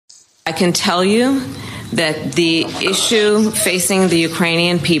I can tell you that the issue facing the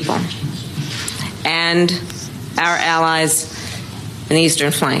Ukrainian people and our allies in the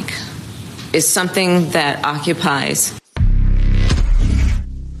eastern flank is something that occupies.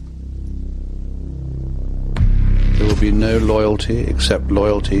 There will be no loyalty except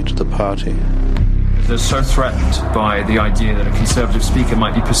loyalty to the party. They're so threatened by the idea that a Conservative speaker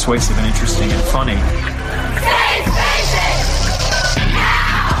might be persuasive and interesting and funny.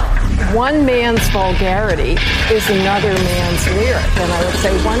 One man's vulgarity is another man's lyric. And I would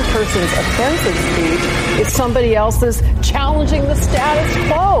say one person's offensive speech is somebody else's challenging the status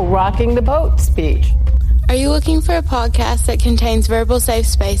quo, rocking the boat speech. Are you looking for a podcast that contains verbal safe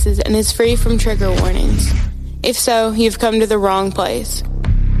spaces and is free from trigger warnings? If so, you've come to the wrong place.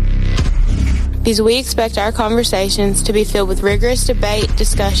 Because we expect our conversations to be filled with rigorous debate,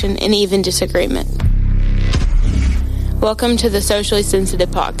 discussion, and even disagreement. Welcome to the Socially Sensitive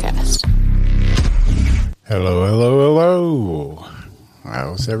Podcast. Hello, hello, hello.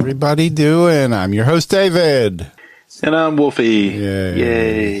 How's everybody doing? I'm your host, David. And I'm Wolfie. Yay.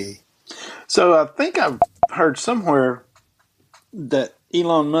 Yay. So I think I've heard somewhere that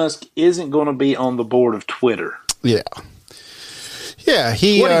Elon Musk isn't going to be on the board of Twitter. Yeah. Yeah,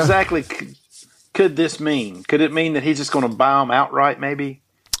 What exactly could this mean? Could it mean that he's just going to buy them outright, maybe?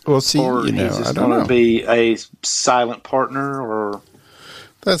 Well, see, or he's just going to be a silent partner, or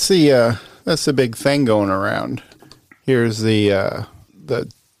that's the big thing going around. Here's the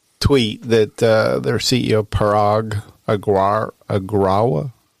tweet that their CEO Parag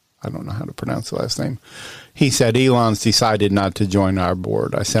Agrawal, I don't know how to pronounce the last name. He said, Elon's decided not to join our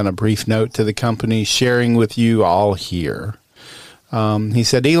board. I sent a brief note to the company sharing with you all here. He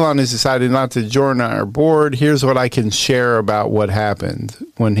said, Elon has decided not to join our board. Here's what I can share about what happened.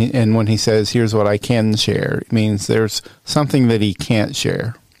 When he says, here's what I can share, it means there's something that he can't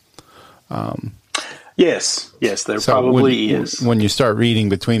share. Yes, there probably is. When you start reading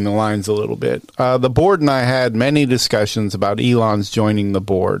between the lines a little bit. The board and I had many discussions about Elon's joining the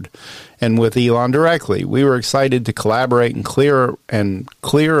board and with Elon directly. We were excited to collaborate and clear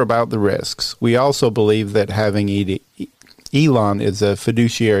about the risks. We also believe that having Elon is a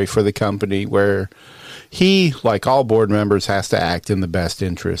fiduciary for the company where he, like all board members, has to act in the best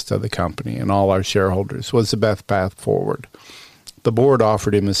interest of the company and all our shareholders was the best path forward. The board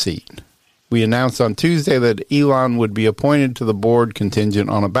offered him a seat. We announced on Tuesday that Elon would be appointed to the board contingent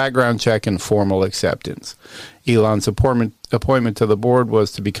on a background check and formal acceptance. Elon's appointment to the board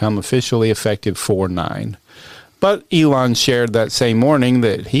was to become officially effective 4/9. But Elon shared that same morning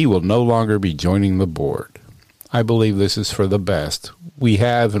that he will no longer be joining the board. I believe this is for the best. We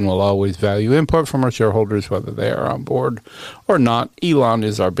have and will always value input from our shareholders, whether they are on board or not. Elon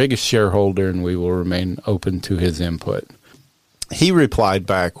is our biggest shareholder, and we will remain open to his input. He replied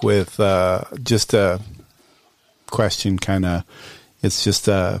back with just a question, it's just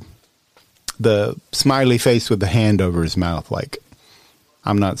the smiley face with the hand over his mouth, like,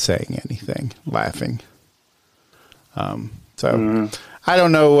 I'm not saying anything, laughing. I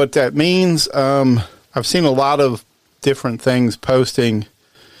don't know what that means. I've seen a lot of different things posting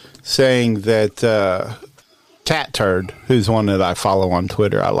saying that Cat Turd, who's one that I follow on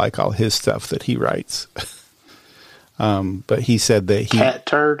Twitter, I like all his stuff that he writes. But he said that he... Cat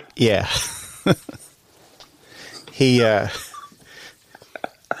Turd? Yeah. He...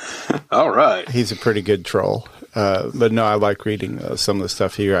 all right. He's a pretty good troll. But no, I like reading some of the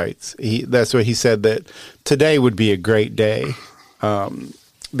stuff he writes. That's what he said, that today would be a great day.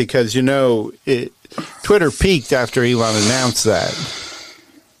 Because, Twitter peaked after Elon announced that.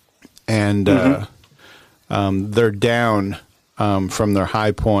 And they're down from their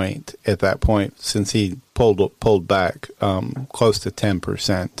high point at that point since he pulled back close to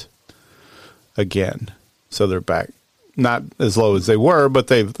 10% again. So they're back. Not as low as they were, but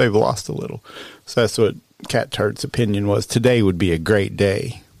they've lost a little. So that's what Cat Turd's opinion was. Today would be a great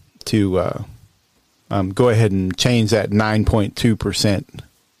day to go ahead and change that 9.2%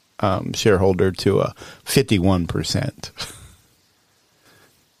 shareholder to a 51%.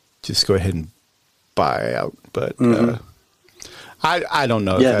 Just go ahead and buy out. But I don't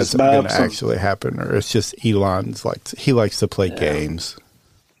know if that's going to actually happen, or it's just Elon's he likes to play games.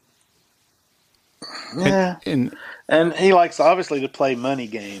 Yeah. And he likes, obviously, to play money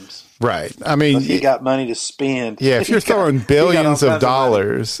games. Right. I mean, he got money to spend. Yeah, if you're throwing billions of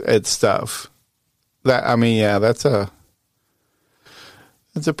dollars at stuff, that's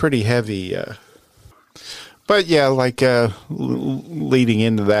a pretty heavy. But yeah, leading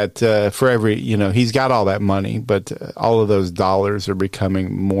into that, for every, he's got all that money, but all of those dollars are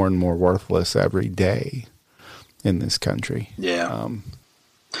becoming more and more worthless every day in this country. Yeah.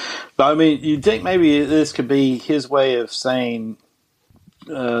 But I mean, you think maybe this could be his way of saying,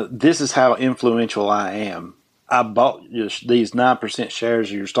 this is how influential I am. I bought these 9% shares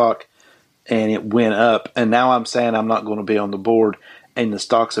of your stock and it went up. And now I'm saying I'm not going to be on the board. And the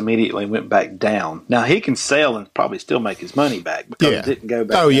stocks immediately went back down. Now he can sell and probably still make his money back because it didn't go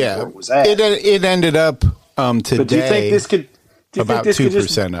back down where it was at. It ended up today. But do you think this could about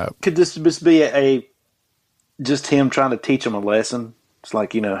 2% up? Could this just be just him trying to teach him a lesson? It's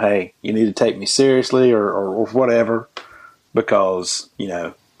like, hey, you need to take me seriously or whatever, because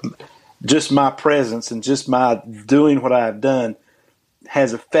just my presence and just my doing what I've done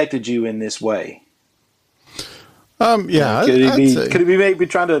has affected you in this way. Yeah. Could it be maybe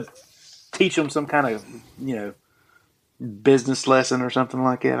trying to teach them some kind of, business lesson or something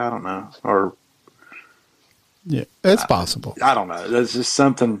like that? I don't know. Or yeah, it's possible. I don't know. That's just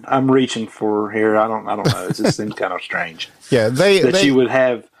something I'm reaching for here. I don't know. It just seems kind of strange. Yeah, you would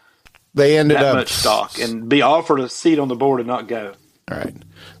have they ended that up much stock and be offered a seat on the board and not go. All right.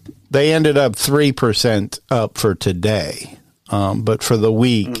 They ended up 3% up for today, but for the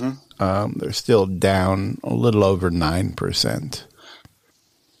week. They're still down a little over 9%.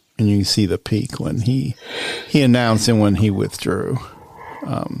 And you can see the peak when he announced and when he withdrew.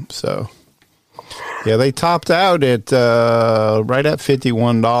 So, yeah, they topped out at right at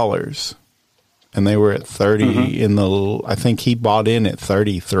 $51. And they were at 30 I think he bought in at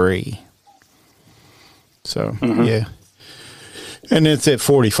 33. So, yeah. And it's at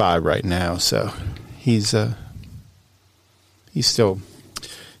 45 right now. So he's still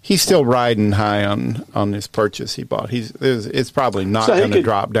riding high on this purchase he bought. It's probably not going to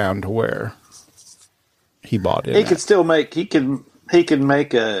drop down to where he bought it. He could still make he can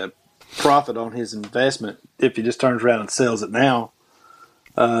make a profit on his investment if he just turns around and sells it now.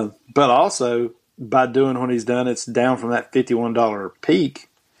 But also by doing what he's done, it's down from that $51 peak.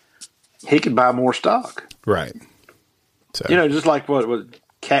 He could buy more stock, right? So just like what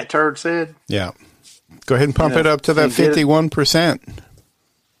Cat Turd said. Yeah, go ahead and pump it up to that 51%.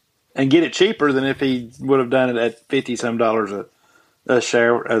 And get it cheaper than if he would have done it at $50-some a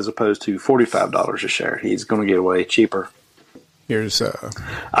share as opposed to $45 a share. He's going to get away cheaper. Here's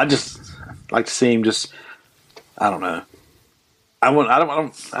I just like to see him just. I don't know. I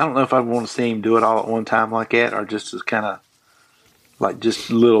don't know if I want to see him do it all at one time like that, or just as kind of like just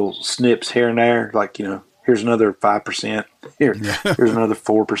little snips here and there. Like here's another 5%. Here's another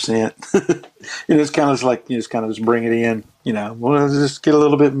 4%. It's kind of like just bring it in. Well, just get a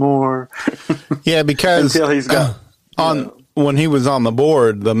little bit more. Yeah, because until he's got when he was on the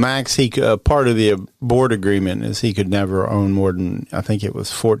board, the max part of the board agreement is he could never own more than, I think it was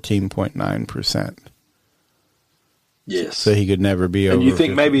 14.9%. Yes. So he could never be over. And you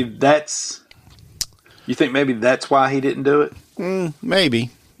think maybe that's why he didn't do it? Maybe,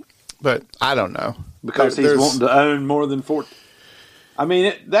 but I don't know. Because he's wanting to own more than 4. I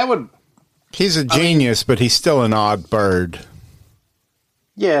mean, that would. He's a genius, but he's still an odd bird.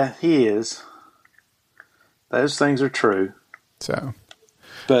 Yeah, he is. Those things are true. So,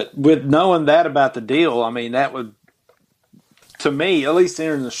 but with knowing that about the deal, I mean, that would, to me, at least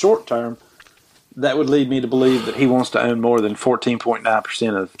in the short term, that would lead me to believe that he wants to own more than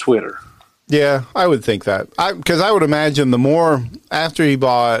 14.9% of Twitter. Yeah, I would think that. Because I would imagine the more after he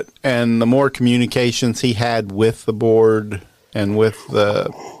bought and the more communications he had with the board and with the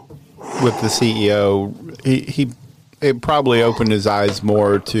CEO, it probably opened his eyes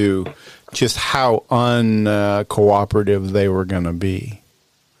more to just how uncooperative they were going to be,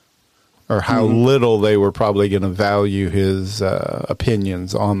 or how little they were probably going to value his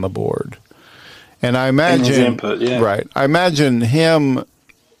opinions on the board. And I imagine, his input, yeah. Right? I imagine him.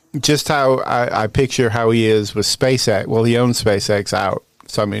 Just how I picture how he is with SpaceX. Well, he owns SpaceX out,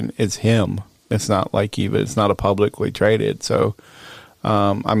 so I mean, it's him. It's not like it's not a publicly traded. So,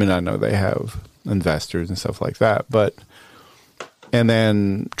 I mean, I know they have investors and stuff like that, and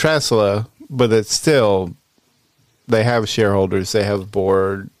then Tesla, but it's still, they have shareholders, they have a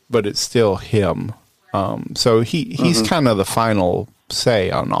board, but it's still him. So he's kind of the final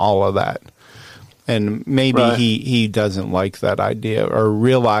say on all of that. And maybe he doesn't like that idea, or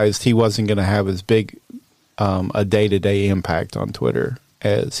realized he wasn't going to have as big a day-to-day impact on Twitter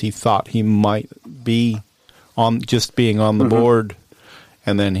as he thought he might be on just being on the board.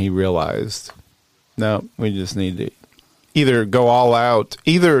 And then he realized, no, we just need to either go all out.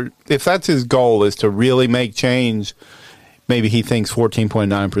 Either, if that's his goal, is to really make change, maybe he thinks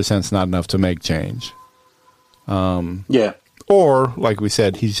 14.9% is not enough to make change. Yeah. Or, like we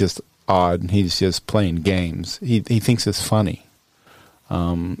said, he's just odd and he's just playing games. He thinks it's funny.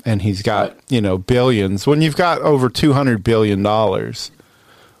 And he's got, billions. When you've got over $200 billion,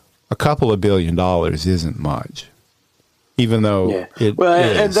 a couple of $1 billion isn't much, even though it is.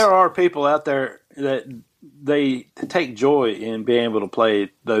 And there are people out there that they take joy in being able to play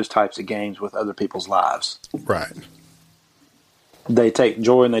those types of games with other people's lives. Right. They take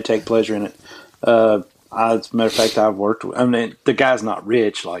joy and they take pleasure in it. As a matter of fact, I've worked with, I mean, the guy's not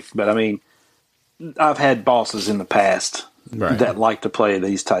rich, but I mean, I've had bosses in the past that like to play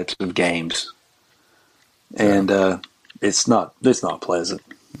these types of games. And it's not pleasant.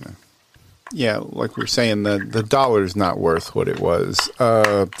 Yeah, like we're saying, the dollar's not worth what it was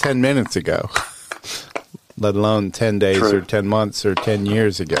 10 minutes ago, let alone 10 days or 10 months or 10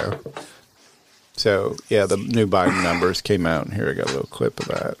 years ago. So, yeah, the new Biden numbers came out, and here I got a little clip of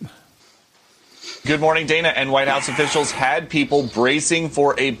that. Good morning, Dana. And White House officials had people bracing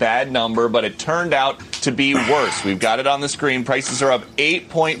for a bad number, but it turned out to be worse. We've got it on the screen. Prices are up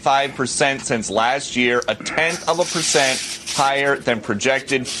 8.5% since last year, 0.1% higher than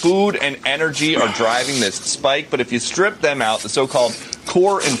projected. Food and energy are driving this spike, but if you strip them out, the so-called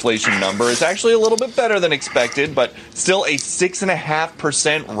core inflation number is actually a little bit better than expected, but still a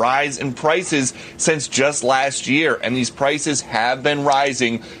 6.5% rise in prices since just last year. And these prices have been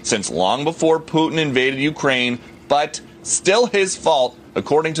rising since long before Putin invaded Ukraine, but still his fault,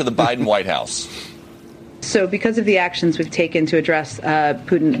 according to the Biden White House. So because of the actions we've taken to address the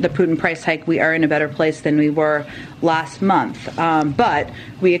Putin price hike, we are in a better place than we were last month. But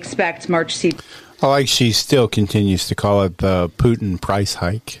we expect March CPI. I like she still continues to call it the Putin price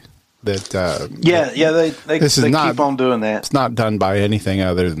hike. They keep on doing that. It's not done by anything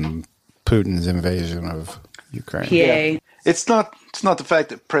other than Putin's invasion of Ukraine. Yeah. It's not the fact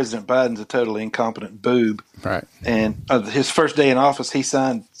that President Biden's a totally incompetent boob. Right. And his first day in office, he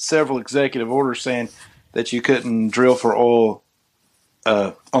signed several executive orders saying that you couldn't drill for oil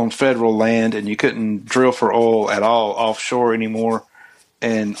on federal land, and you couldn't drill for oil at all offshore anymore,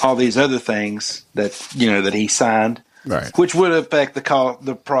 and all these other things that he signed, right, which would affect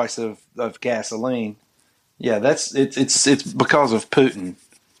the price of gasoline. Yeah, it's because of Putin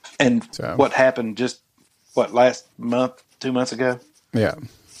and what happened last month, 2 months ago. Yeah.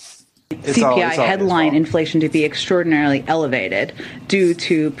 CPI headline inflation to be extraordinarily elevated due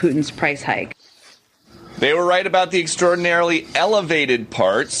to Putin's price hike. They were right about the extraordinarily elevated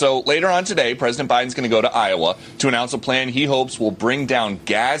part. So later on today, President Biden's going to go to Iowa to announce a plan he hopes will bring down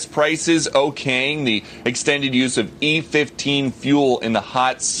gas prices, okaying the extended use of E15 fuel in the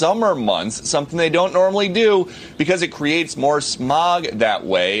hot summer months, something they don't normally do because it creates more smog that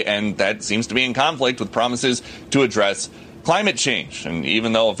way. And that seems to be in conflict with promises to address climate change. And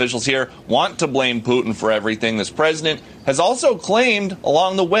even though officials here want to blame Putin for everything, this president has also claimed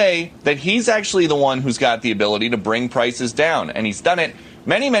along the way that he's actually the one who's got the ability to bring prices down. And he's done it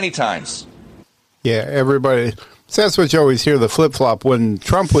many, many times. Yeah, everybody. So that's what you always hear, the flip-flop. When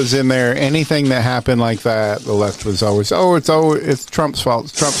Trump was in there, anything that happened like that, the left was always, it's Trump's fault,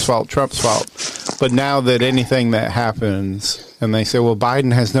 it's Trump's fault, Trump's fault. But now that anything that happens, and they say, well,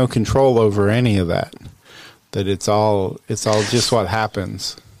 Biden has no control over any of that. That it's all just what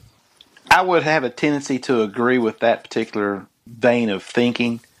happens. I would have a tendency to agree with that particular vein of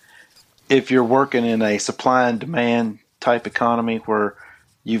thinking. If you're working in a supply and demand type economy where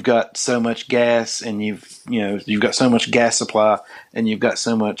you've got so much gas and you've got so much gas supply and you've got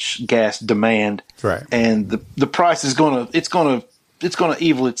so much gas demand, right? And the price is gonna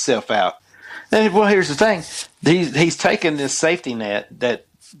evil itself out. And well, here's the thing: he's taken this safety net that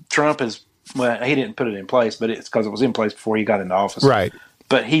Trump has. Well, he didn't put it in place, but it's because it was in place before he got into office. Right.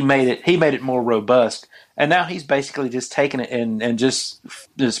 But he made it more robust. And now he's basically just taking it and just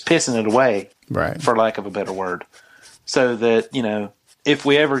pissing it away, right, for lack of a better word. So that, if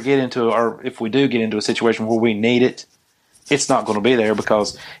we do get into a situation where we need it, it's not going to be there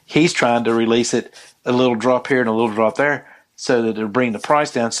because he's trying to release it a little drop here and a little drop there so that it'll bring the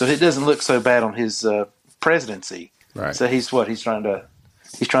price down so it doesn't look so bad on his presidency. Right. So he's trying to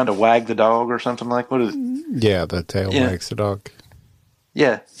wag the dog or something like what is it? Yeah, the tail wags the dog.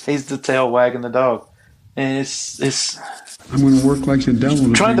 Yeah, he's the tail wagging the dog. And it's I'm going to work like the devil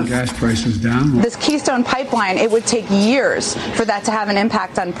to bring gas prices down. This Keystone Pipeline, it would take years for that to have an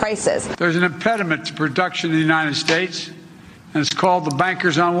impact on prices. There's an impediment to production in the United States, and it's called the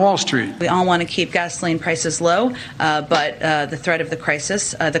bankers on Wall Street. We all want to keep gasoline prices low, but the threat of the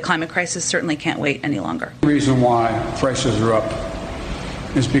crisis, the climate crisis, certainly can't wait any longer. The reason why prices are up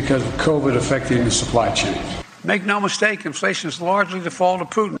is because of COVID affecting the supply chain. Make no mistake, inflation is largely the fault of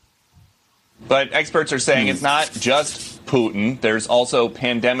Putin. But experts are saying it's not just Putin. There's also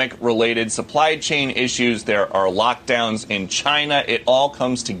pandemic-related supply chain issues. There are lockdowns in China. It all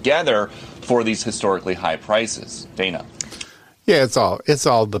comes together for these historically high prices. Dana. Yeah, it's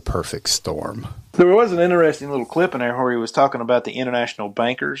all the perfect storm. There was an interesting little clip in there where he was talking about the international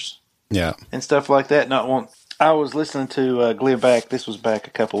bankers. Yeah. And stuff like that. I was listening to Glenn Beck. This was back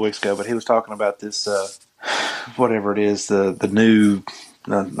a couple of weeks ago, but he was talking about this, whatever it is, the new,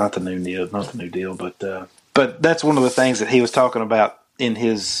 not the new deal, but that's one of the things that he was talking about in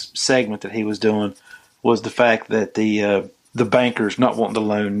his segment that he was doing was the fact that the bankers not wanting to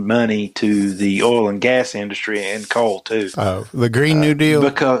loan money to the oil and gas industry and coal too. Oh, the Green New Deal.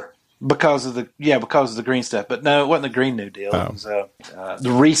 Because of the green stuff. But no, it wasn't the Green New Deal. It was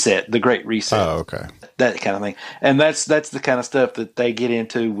the reset, the Great Reset. Oh, okay. That kind of thing. And that's the kind of stuff that they get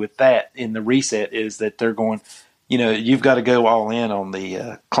into with that in the reset is that they're going, you've got to go all in on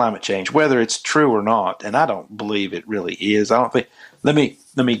the climate change, whether it's true or not. And I don't believe it really is. I don't think. Let me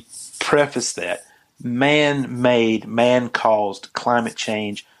preface that. Man-made, man-caused climate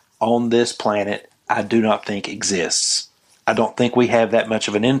change on this planet, I do not think exists. I don't think we have that much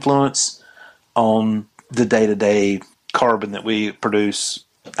of an influence on the day-to-day carbon that we produce.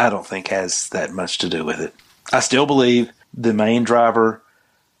 I don't think has that much to do with it. I still believe the main driver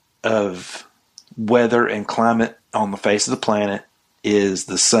of weather and climate on the face of the planet is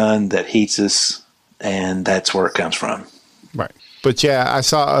the sun that heats us, and that's where it comes from. Right. But yeah, I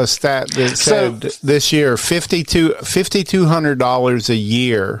saw a stat that said this year $5,200 a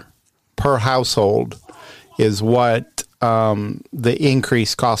year per household is what the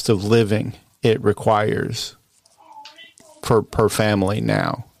increased cost of living it requires per family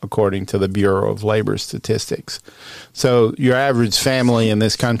now, according to the Bureau of Labor Statistics. So your average family in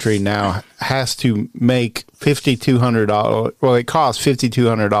this country now has to make $5,200. Well, it costs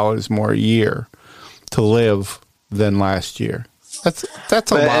 $5,200 more a year to live than last year.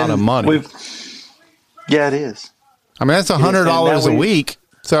 That's a lot of money. Yeah, it is. I mean, that's $100 a week.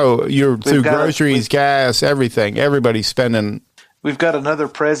 So you're through groceries, gas, everything. Everybody's spending. We've got another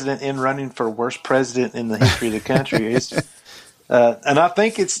president in running for worst president in the history of the country. And I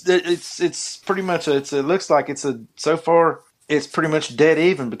think it's pretty much it looks like so far it's pretty much dead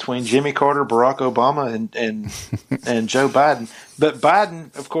even between Jimmy Carter, Barack Obama, and Joe Biden. But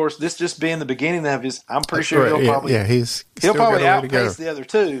Biden, of course, this just being the beginning of his, I'm pretty sure he'll probably outpace the other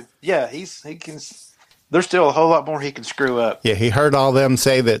two. Yeah, he can. There's still a whole lot more he can screw up. Yeah, he heard all them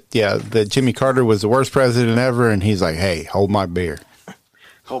say that Jimmy Carter was the worst president ever, and he's like, hey, hold my beer.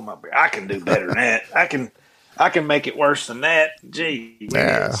 Hold my beer. I can do better than that. I can make it worse than that. Gee.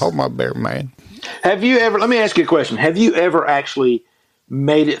 Yeah, hold my beer, man. Have you ever, let me ask you a question. Have you ever actually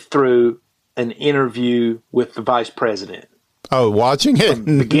made it through an interview with the vice president? Oh, watching it?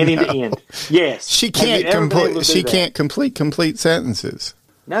 From beginning to end. Yes. She can't complete sentences.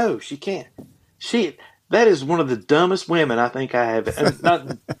 No, she can't. That is one of the dumbest women I think I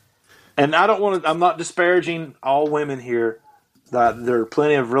have. And I don't want to, I'm not disparaging all women here. There are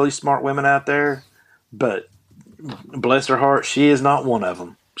plenty of really smart women out there, but bless her heart, she is not one of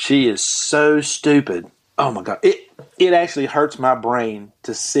them. She is so stupid. Oh my God. It actually hurts my brain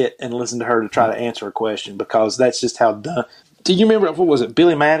to sit and listen to her to try to answer a question because that's just how dumb. Do you remember, what was it,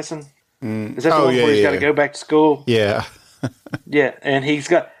 Billy Madison? Is that the one where he's got to go back to school? Yeah. Yeah, and he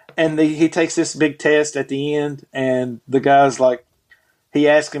takes this big test at the end, and the guy's like, he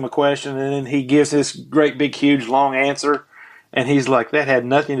asks him a question, and then he gives this great big huge long answer, and he's like, that had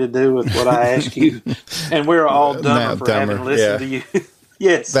nothing to do with what I asked you, and we're all dumber for having listened to you.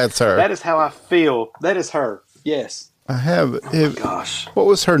 Yes, that's her. That is how I feel. That is her. Yes, I have. Oh gosh, what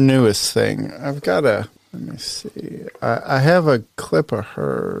was her newest thing? I've got a. Let me see. I have a clip of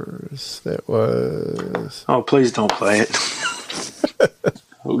hers that was. Oh, please don't play it.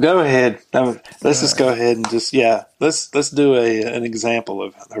 Well, go ahead. Let's just go ahead and let's do an example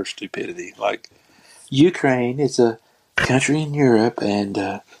of her stupidity. Like, Ukraine is a country in Europe, and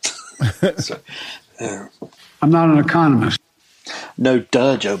I'm not an economist. No,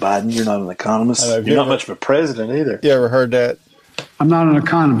 duh, Joe Biden, you're not an economist. You're not much of a president either. You ever heard that? I'm not an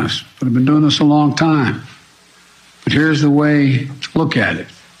economist, but I've been doing this a long time. But here's the way to look at it.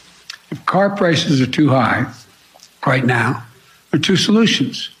 If car prices are too high right now, there are two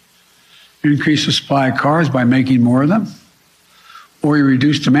solutions. You increase the supply of cars by making more of them, or you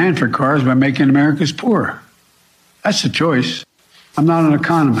reduce demand for cars by making Americans poorer. That's the choice. I'm not an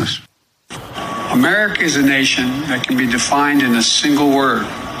economist. America is a nation that can be defined in a single word.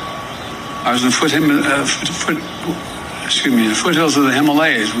 I was in the foothills of the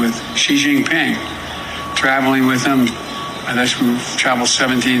Himalayas with Xi Jinping, traveling with him. I actually traveled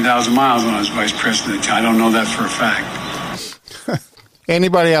 17,000 miles when I was vice president. I don't know that for a fact.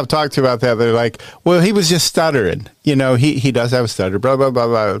 Anybody I've talked to about that, they're like, well, he was just stuttering. He does have a stutter, blah, blah, blah,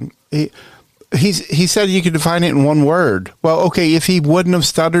 blah. He said you could define it in one word. Well, okay, if he wouldn't have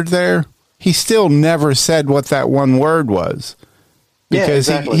stuttered there, he still never said what that one word was. Because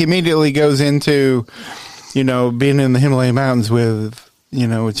exactly. he immediately goes into, being in the Himalaya Mountains with,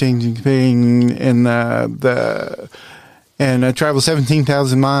 a changing thing and and I travel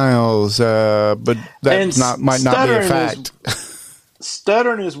 17,000 miles, but that might not be a fact.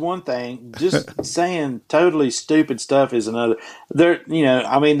 Stuttering is one thing. Just saying totally stupid stuff is another.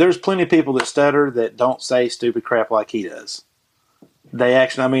 There's plenty of people that stutter that don't say stupid crap like he does.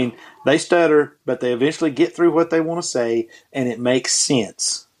 They stutter, but they eventually get through what they want to say, and it makes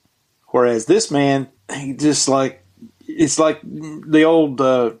sense. Whereas this man, he just it's like the old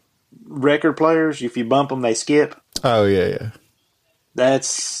record players. If you bump them, they skip. Oh yeah.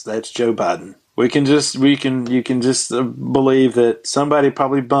 That's Joe Biden. You can just believe that somebody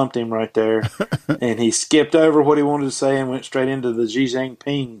probably bumped him right there, and he skipped over what he wanted to say and went straight into the Xi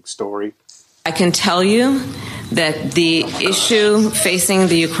Jinping story. I can tell you that the issue facing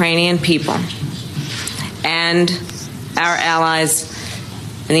the Ukrainian people and our allies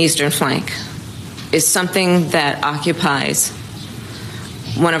in the eastern flank is something that occupies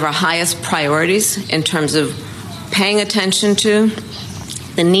one of our highest priorities in terms of paying attention to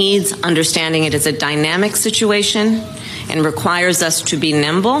the needs, understanding it is a dynamic situation and requires us to be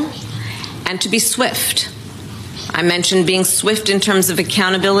nimble and to be swift. I mentioned being swift in terms of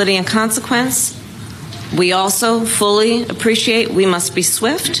accountability and consequence. We also fully appreciate we must be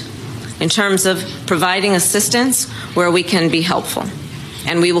swift in terms of providing assistance where we can be helpful.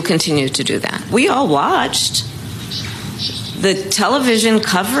 And we will continue to do that. We all watched the television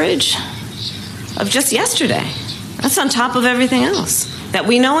coverage of just yesterday. That's on top of everything else that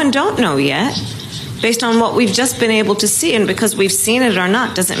we know and don't know yet, based on what we've just been able to see. And because we've seen it or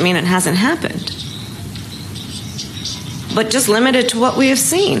not doesn't mean it hasn't happened. But just limited to what we have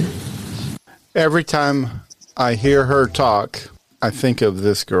seen. Every time I hear her talk, I think of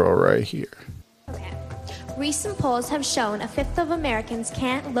this girl right here. Okay. Recent polls have shown a fifth of Americans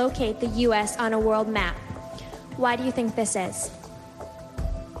can't locate the U.S. on a world map. Why do you think this is?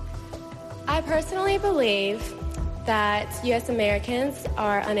 I personally believe that U.S. Americans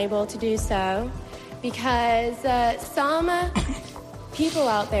are unable to do so because some people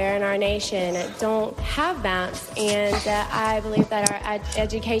out there in our nation don't have maps, and I believe that our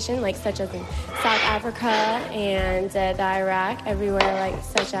education, such as in South Africa and the Iraq, everywhere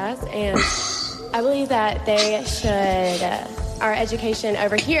such as, and I believe that they should, our education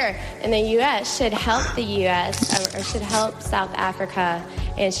over here in the U.S. should help the U.S. or should help South Africa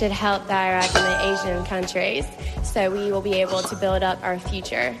and should help the Iraq and the Asian countries, so we will be able to build up our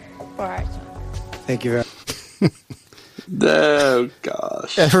future for our children. Thank you very much. Oh,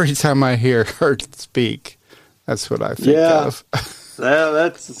 gosh. Every time I hear her speak, that's what I think of. Yeah,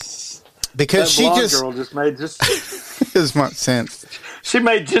 that's... Because that she girl just made just as much sense. She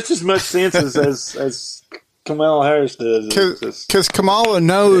made just as much sense as Kamala Harris does. Because Kamala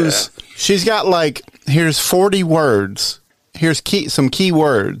knows she's got here's 40 words. Here's some key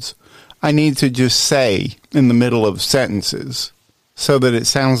words I need to just say in the middle of sentences so that it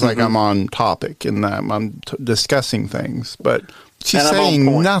sounds like I'm on topic and I'm discussing things. But she's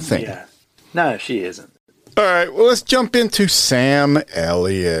saying nothing. Yeah. No, she isn't. All right, well, let's jump into Sam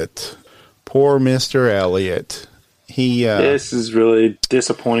Elliott. Poor Mr. Elliott. This is really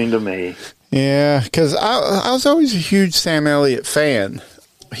disappointing to me. Yeah, because I was always a huge Sam Elliott fan.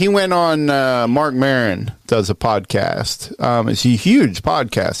 He went on, Mark Maron does a podcast. It's a huge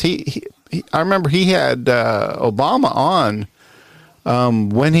podcast. He I remember he had Obama on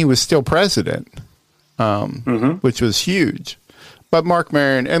when he was still president, which was huge. But Mark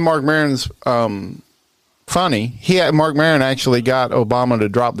Maron's funny. Mark Maron actually got Obama to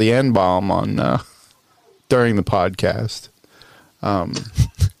drop the N-bomb on during the podcast.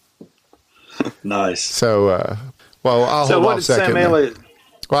 Nice. So, I'll hold off a second. Sam Elliott?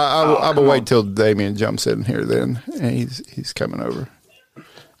 Well, I will wait till Damien jumps in here then. And he's coming over.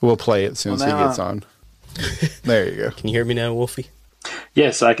 We'll play it as soon as he gets on. There you go. Can you hear me now, Wolfie?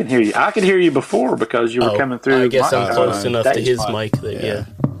 Yes, I can hear you. I could hear you before because you were coming through. I guess I'm close enough to his mic that,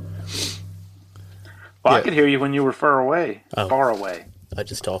 Well, I could hear you when you were far away. I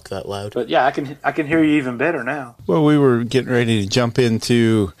just talk that loud. But yeah, I can hear you even better now. Well, we were getting ready to jump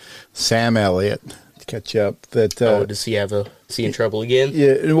into Sam Elliott to catch up. Does he in trouble again?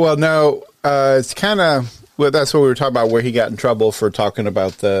 Yeah. Well, no. It's kind of that's what we were talking about, where he got in trouble for talking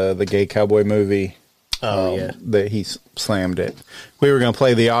about the gay cowboy movie. That he slammed it. We were going to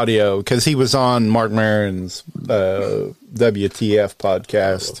play the audio because he was on Mark Maron's WTF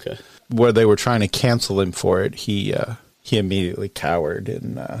podcast, where they were trying to cancel him for it. He immediately cowered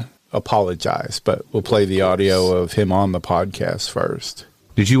and apologize, but we'll play the audio of him on the podcast first.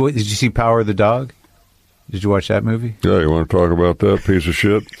 Did you see Power of the Dog? Did you watch that movie? Yeah, you want to talk about that piece of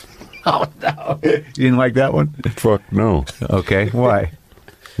shit? Oh, no. You didn't like that one? Fuck no. Okay, why?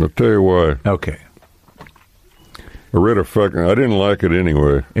 I'll tell you why. Okay. I didn't like it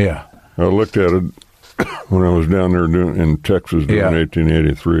anyway. Yeah. I looked at it when I was down there in Texas during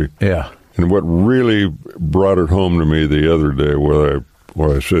 1883. Yeah. And what really brought it home to me the other day, where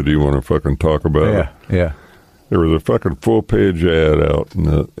I said, do you want to fucking talk about it? Yeah. There was a fucking full-page ad out in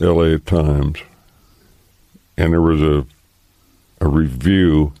the L.A. Times, and there was a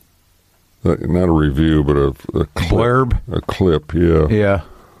review, not a review, but a clip. Blurb? A clip, yeah. Yeah.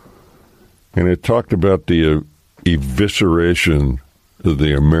 And it talked about the evisceration of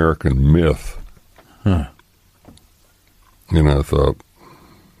the American myth. Huh. And I thought,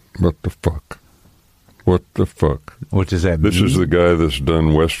 what the fuck? What the fuck? What does that mean? This is the guy that's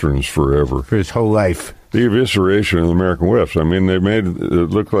done Westerns forever. For his whole life. The evisceration of the American West. I mean, they made it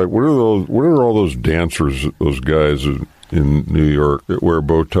look like, what are all those dancers, those guys in New York that wear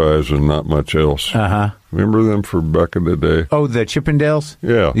bow ties and not much else? Uh-huh. Remember them from back in the day? Oh, the Chippendales?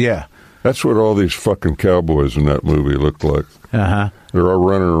 Yeah. Yeah. That's what all these fucking cowboys in that movie looked like. Uh-huh. They're all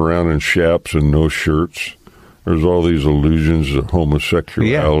running around in chaps and no shirts. There's all these allusions of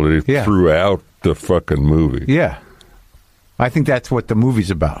homosexuality throughout the fucking movie. Yeah. I think that's what the movie's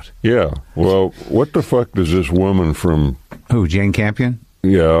about. Yeah. Well, what the fuck does this woman from... Who, Jane Campion?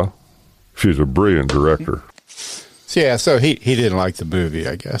 Yeah. She's a brilliant director. So he didn't like the movie,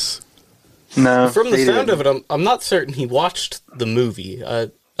 I guess. No. From the sound of it, I'm not certain he watched the movie.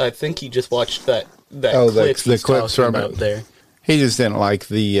 I think he just watched that clip the clips from out it. there. He just didn't like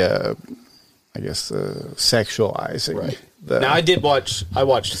the, sexualizing. Right. Now, I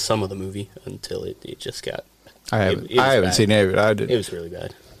watched some of the movie until it just got... I haven't seen any of it. I did. It was really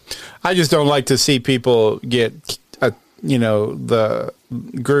bad. I just don't like to see people get, the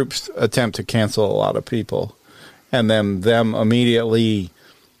groups attempt to cancel a lot of people, and then them immediately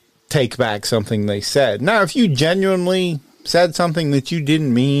take back something they said. Now, if you genuinely said something that you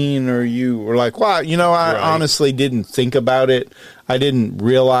didn't mean, or you were like, wow, I honestly didn't think about it. I didn't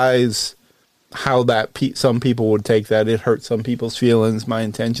realize how that some people would take that. It hurt some people's feelings. My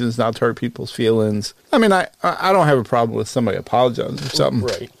intention is not to hurt people's feelings. I mean, I don't have a problem with somebody apologizing for something.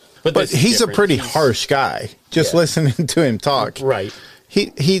 Right. But he's a pretty harsh guy. Just listening to him talk. Right.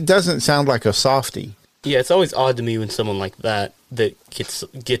 He doesn't sound like a softie. Yeah, it's always odd to me when someone like that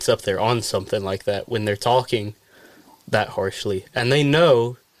gets up there on something like that, when they're talking that harshly, and they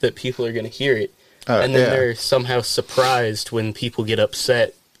know that people are going to hear it, and then they're somehow surprised when people get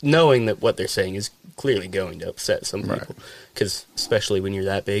upset, knowing that what they're saying is clearly going to upset some people. Because especially when you're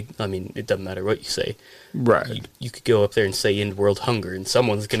that big, I mean, it doesn't matter what you say. Right. You could go up there and say end world hunger, and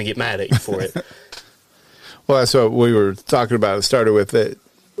someone's going to get mad at you for it. Well, that's what we were talking about. It started with it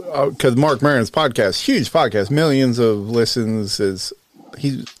because Mark Maron's podcast, huge podcast, millions of listens.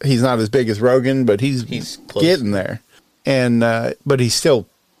 He's not as big as Rogan, but he's getting there. And but he still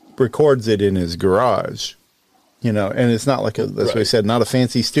records it in his garage. And it's not like that's what he said, not a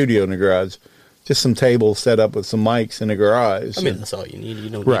fancy studio in the garage, just some tables set up with some mics in the garage. I mean, that's all you need.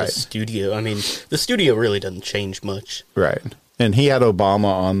 You don't need a studio. I mean, the studio really doesn't change much. Right. And he had Obama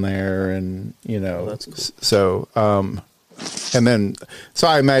on there, and that's cool. So and then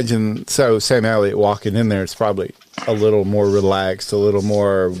I imagine Sam Elliott walking in there, it's probably a little more relaxed, a little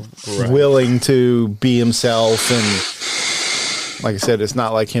more willing to be himself, and like I said, it's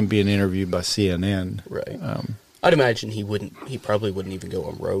not like him being interviewed by CNN. Right. I'd imagine he probably wouldn't even go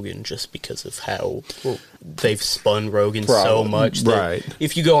on Rogan just because of how they've spun Rogan so much. That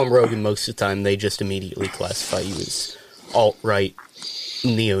if you go on Rogan most of the time, they just immediately classify you as alt-right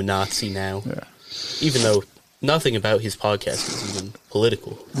neo-Nazi now. Yeah. Even though nothing about his podcast is even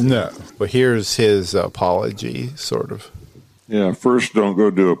political. No, but here's his apology, sort of. Yeah, first, don't go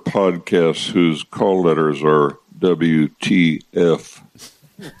do a podcast whose call letters are WTF.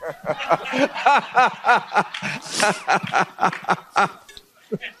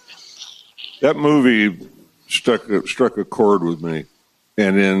 That movie struck a chord with me,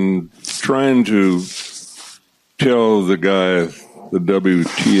 and in trying to tell the guy, the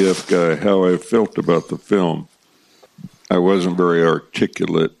WTF guy, how I felt about the film, I wasn't very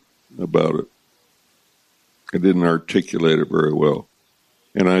articulate about it. I didn't articulate it very well,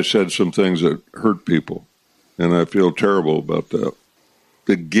 and I said some things that hurt people, and I feel terrible about that.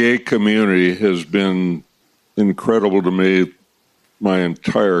 The gay community has been incredible to me my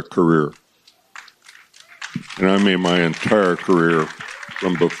entire career. And I mean my entire career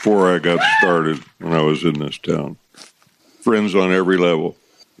from before I got started when I was in this town. Friends on every level.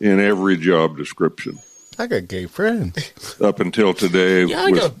 in every job description. I got gay friends. Up until today, Yeah,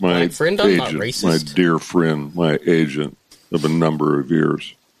 I got a with my black friend. I'm not agent, racist. my dear friend, my agent of a number of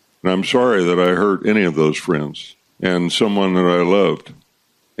years. And I'm sorry that I hurt any of those friends and someone that I loved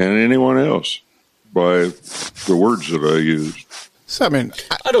and anyone else by the words that I used. So, I mean,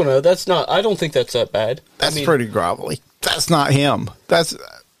 I don't know. I don't think that's that bad. That's pretty grovelly. That's not him. That's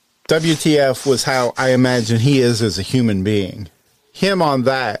WTF was how I imagine he is as a human being. Him on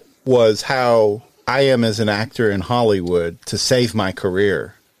that was how I am as an actor in Hollywood to save my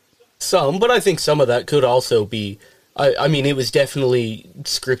career. But I think some of that could also be. I mean, it was definitely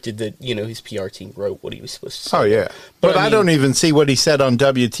scripted that his PR team wrote what he was supposed to say. Oh yeah, but I don't even see what he said on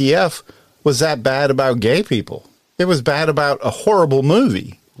WTF was that bad about gay people. It was bad about a horrible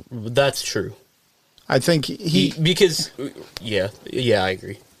movie. That's true. I think because I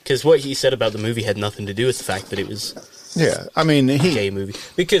agree. Because what he said about the movie had nothing to do with the fact that it was a gay movie.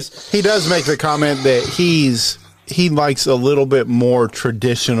 Because he does make the comment that he likes a little bit more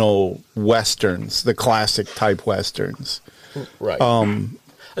traditional westerns, the classic type westerns. Right.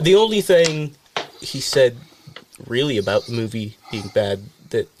 The only thing he said really about the movie being bad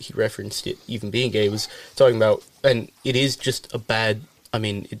that he referenced it even being gay was talking about, and it is just a bad,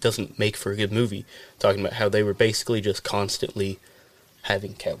 it doesn't make for a good movie, talking about how they were basically just constantly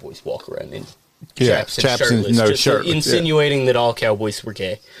having cowboys walk around in chaps and shirtless, no shirtless, insinuating that all cowboys were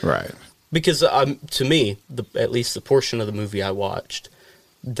gay. Right. Because to me, at least the portion of the movie I watched,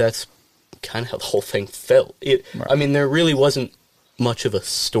 that's kind of how the whole thing felt. Right. There really wasn't much of a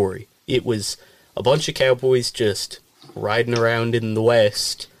story. It was a bunch of cowboys just riding around in the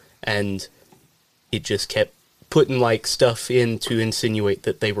West, and it just kept putting stuff in to insinuate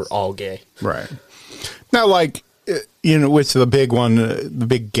that they were all gay. Right. Now, which the big one, the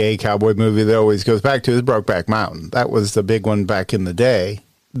big gay cowboy movie that always goes back to is Brokeback Mountain. That was the big one back in the day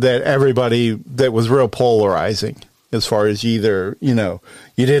that that was real polarizing as far as either, you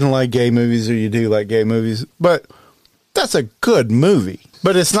didn't like gay movies or you do like gay movies. But that's a good movie.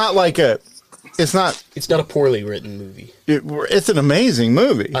 But it's not it's not a poorly written movie. It's an amazing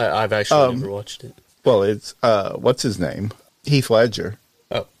movie. I've actually never watched it. Well, it's, what's his name? Heath Ledger.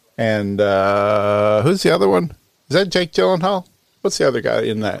 Oh. And who's the other one? Is that Jake Gyllenhaal? What's the other guy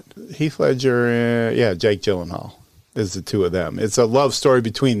in that? Heath Ledger, Jake Gyllenhaal. Is the two of them. It's a love story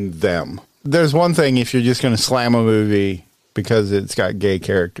between them. There's one thing if you're just going to slam a movie because it's got gay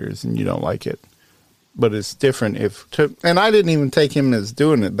characters and you don't like it. But it's different and I didn't even take him as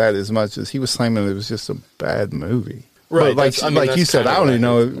doing it that as much as he was slamming it was just a bad movie. Right. But like you said, I don't even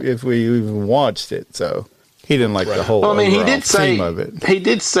know if we even watched it, so he didn't like the whole theme of it. He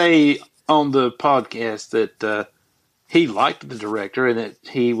did say on the podcast that he liked the director and that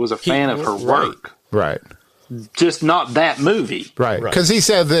he was a fan of her work. Right. Just not that movie. Right. Because he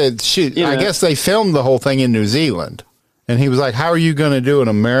said that I guess they filmed the whole thing in New Zealand. And he was like, how are you going to do an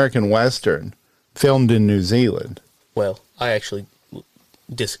American Western filmed in New Zealand? Well, I actually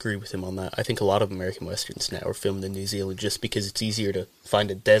disagree with him on that. I think a lot of American Westerns now are filmed in New Zealand just because it's easier to find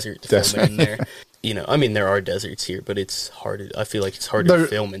a desert to film it in there. There are deserts here, but it's hard. I feel like it's harder to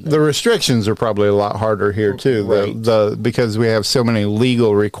film in there. The restrictions are probably a lot harder here, too, right. Because we have so many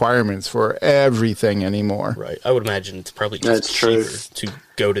legal requirements for everything anymore. Right. I would imagine it's probably just cheaper to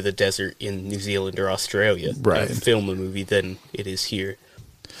go to the desert in New Zealand or Australia and film a movie than it is here.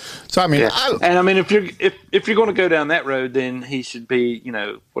 So if you're going to go down that road, then he should be.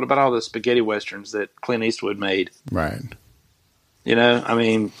 What about all the spaghetti westerns that Clint Eastwood made? Right.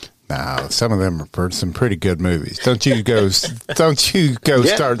 No, some of them are some pretty good movies. Don't you go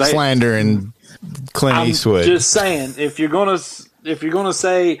start slandering Clint Eastwood. Just saying, if you're gonna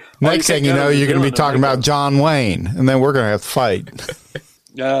say next thing you know, you're going to be talking about John Wayne, and then we're going to have to fight.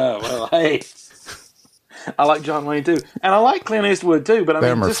 Well, hey. I like John Wayne too, and I like Clint Eastwood too. But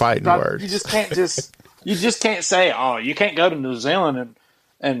them are fighting words. You just can't say, oh, you can't go to New Zealand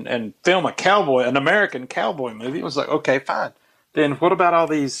and film an American cowboy movie. It was like, okay, fine. Then what about all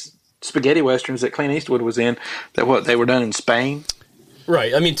these spaghetti westerns that Clint Eastwood was in? That they were done in Spain,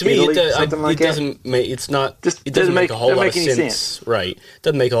 right? To Italy, me, it doesn't make it doesn't make a whole lot of sense. Right? It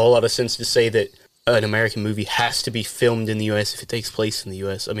doesn't make a whole lot of sense to say that an American movie has to be filmed in the U.S. if it takes place in the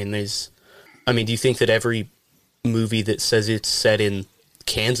U.S. Do you think that every movie that says it's set in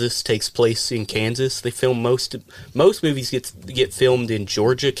Kansas takes place in Kansas? They film most movies get filmed in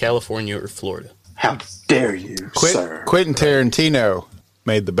Georgia, California, or Florida. How dare you, sir? Quentin Tarantino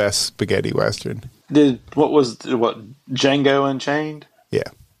made the best spaghetti western. What Django Unchained? Yeah.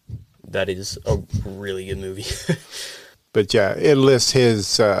 That is a really good movie. But yeah, it lists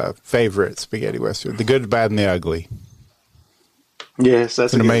his favorite spaghetti western: The Good, the Bad, and the Ugly. Yes,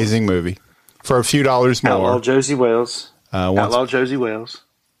 that's an amazing movie. For a few dollars more. Outlaw Josie Wales. Outlaw Josie Wales.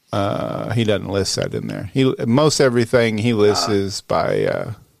 He doesn't list that in there. Most everything he lists is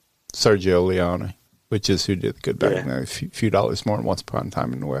by Sergio Leone, which is who did Good, Bad, and a few dollars more than Once Upon a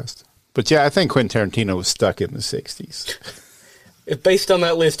Time in the West. But yeah, I think Quentin Tarantino was stuck in the 60s. Based on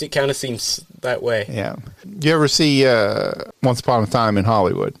that list, it kind of seems that way. Yeah. You ever see Once Upon a Time in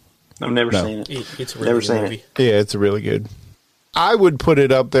Hollywood? I've never seen it. It's a really good movie. Yeah, it's really good. I would put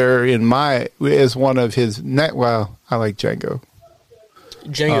it up there as one of his well, I like Django.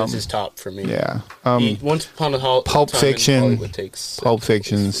 Django's his top for me. Yeah. Once Upon a Time Pulp Fiction. in Hollywood takes Pulp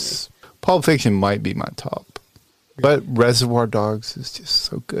Fiction might be my top. But Reservoir Dogs is just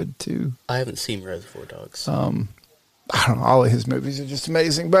so good too. I haven't seen Reservoir Dogs. I don't know. All of his movies are just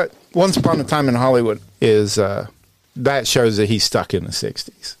amazing. But Once Upon a Time in Hollywood is that shows that he's stuck in the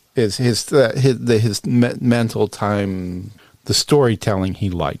 60s. Is his mental time, the storytelling he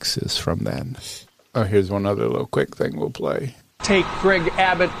likes is from then. Oh, here's one other little quick thing we'll play. Take Greg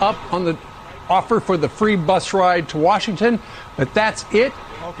Abbott up on the offer for the free bus ride to Washington, but that's it.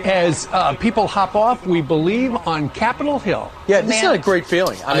 As people hop off, we believe, on Capitol Hill. Yeah, this is a great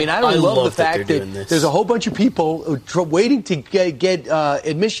feeling. I mean, I love the fact that there's a whole bunch of people waiting to get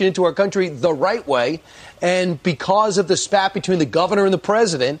admission into our country the right way. And because of the spat between the governor and the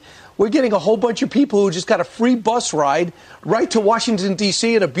president, we're getting a whole bunch of people who just got a free bus ride right to Washington,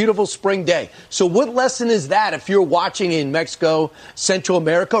 D.C. on a beautiful spring day. So what lesson is that if you're watching in Mexico, Central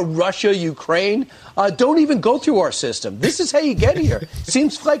America, Russia, Ukraine? Don't even go through our system. This is how you get here.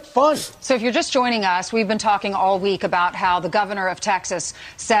 Seems like fun. So if you're just joining us, we've been talking all week about how the governor of Texas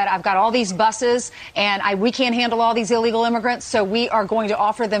said, I've got all these buses and we can't handle all these illegal immigrants, so we are going to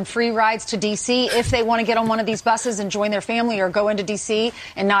offer them free rides to D.C. if they want to get on one of these buses and join their family or go into D.C.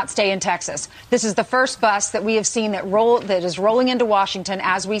 and not stay in Texas. This is the first bus that we have seen that is rolling into Washington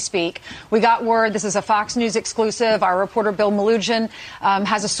as we speak. We got word, this is a Fox News exclusive. Our reporter Bill Malugin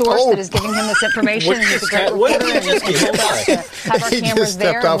has a source that is giving him this information. He's a great reporter and have our cameras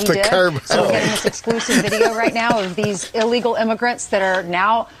there. And we did. So we're getting this exclusive video right now of these illegal immigrants that are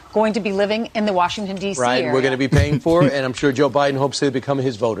now going to be living in the Washington, D.C. Right, area. we're going to be paying for it, and I'm sure Joe Biden hopes they become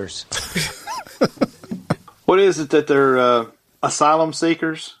his voters. What is it that they're asylum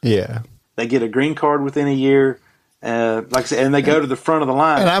seekers? Yeah. They get a green card within a year. Like I said, and they go to the front of the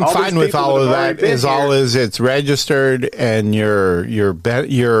line. And I'm fine with all of that as long as it's registered and you're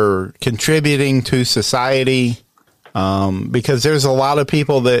contributing to society. Because there's a lot of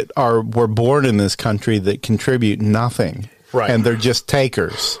people that were born in this country that contribute nothing, right? And they're just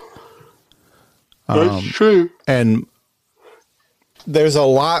takers. That's true. And there's a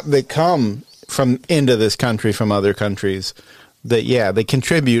lot that come into this country from other countries that they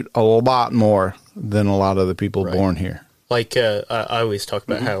contribute a lot more than a lot of the people born here. Like I always talk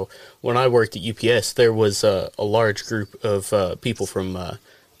about how when I worked at UPS, there was a large group of people from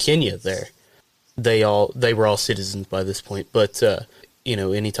Kenya there. They were all citizens by this point, but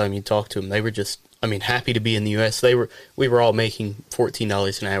anytime you talk to them, they were just, happy to be in the U.S. We were all making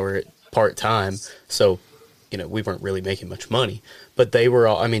 $14 an hour at part time, so we weren't really making much money. But they were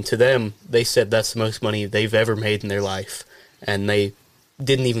all, to them, they said that's the most money they've ever made in their life, and they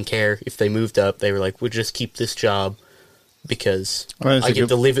didn't even care if they moved up. They were like, we'll just keep this job because I get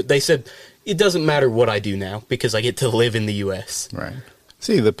to live it. They said, it doesn't matter what I do now because I get to live in the U.S. Right.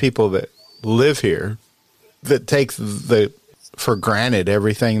 See, the people that live here that take for granted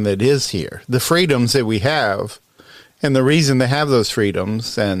everything that is here, the freedoms that we have, and the reason they have those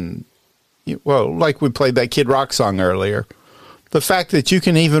freedoms, and, like we played that Kid Rock song earlier, the fact that you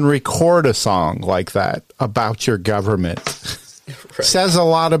can even record a song like that about your government says a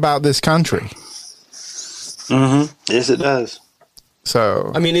lot about this country. Mm-hmm. Yes, it does.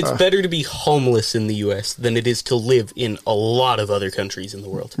 So, it's better to be homeless in the U.S. than it is to live in a lot of other countries in the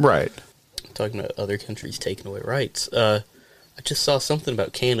world. Right. Talking about other countries taking away rights. I just saw something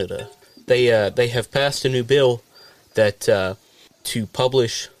about Canada. They have passed a new bill that to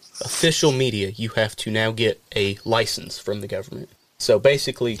publish official media, you have to now get a license from the government. So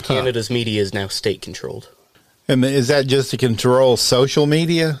basically, Canada's media is now state-controlled. And is that just to control social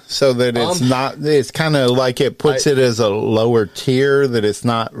media so that it's not, it's kind of like it puts it as a lower tier, that it's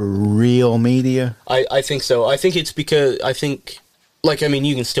not real media? I think so. I think it's because,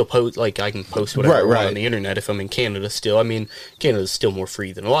 you can still post, I can post whatever I want on the internet if I'm in Canada still. Canada's still more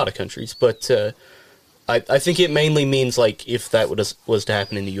free than a lot of countries, but I think it mainly means, if that was to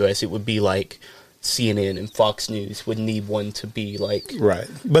happen in the U.S., it would be like CNN and Fox News would need one to be Right.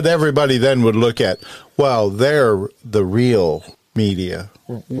 But everybody then would look at, they're the real media.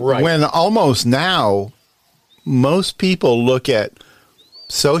 Right. When almost now, most people look at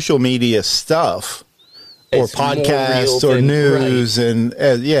social media stuff or podcasts or news and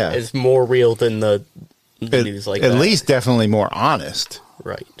it's more real than the news like that. At least definitely more honest.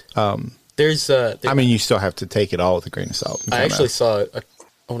 Right. I mean, you still have to take it all with a grain of salt. I actually saw, I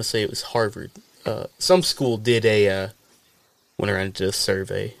want to say it was Harvard. Some school did went around and did a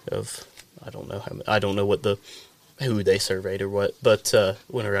survey of, I don't know who they surveyed or what, but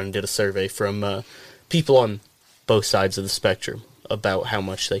went around and did a survey from people on both sides of the spectrum about how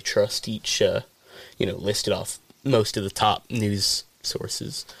much they trust each, listed off most of the top news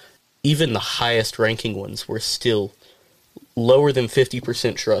sources. Even the highest ranking ones were still lower than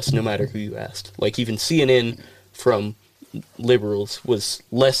 50% trust, no matter who you asked. Like even CNN from liberals was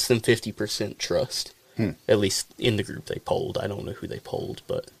less than 50% trust, at least in the group they polled. I don't know who they polled,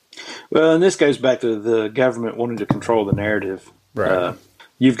 but... Well, and this goes back to the government wanting to control the narrative. Right.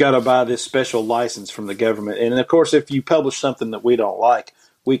 You've got to buy this special license from the government. And, of course, if you publish something that we don't like,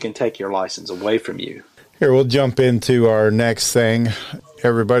 we can take your license away from you. Here, we'll jump into our next thing.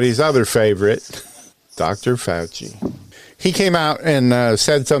 Everybody's other favorite, Dr. Fauci. He came out and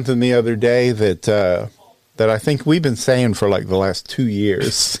said something the other day that I think we've been saying for like the last 2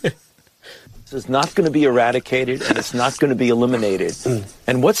 years. This is not going to be eradicated and it's not going to be eliminated.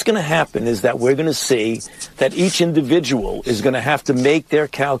 And what's going to happen is that we're going to see that each individual is going to have to make their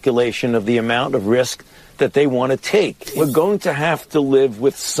calculation of the amount of risk that they want to take. We're going to have to live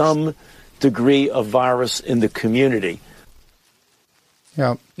with some degree of virus in the community.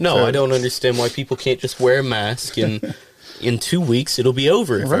 Yeah. No, I don't understand why people can't just wear a mask and in 2 weeks it'll be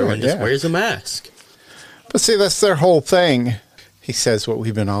over if everyone just wears a mask. But see, that's their whole thing. He says what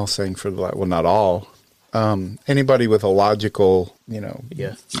we've been all saying for the well, not all. Anybody with a logical,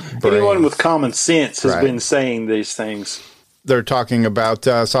 brain. Anyone with common sense has been saying these things. They're talking about,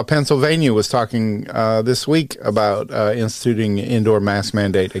 saw Pennsylvania was talking this week about instituting indoor mask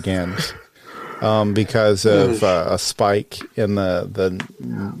mandate again because of a spike in the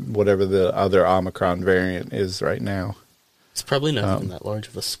whatever the other Omicron variant is right now. It's probably not even that large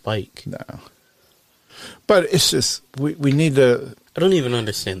of a spike. No. But it's just, we need to... I don't even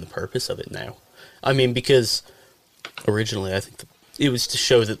understand the purpose of it now. I mean, because originally I think it was to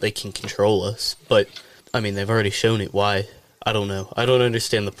show that they can control us. But, I mean, they've already shown it. Why? I don't know. I don't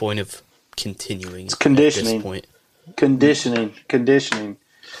understand the point of continuing it's conditioning. At this point. Conditioning.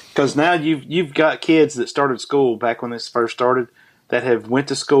 Because now you've got kids that started school back when this first started that have went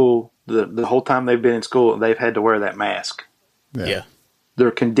to school the whole time they've been in school and they've had to wear that mask. Yeah.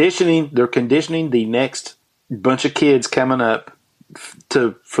 They're conditioning the next bunch of kids coming up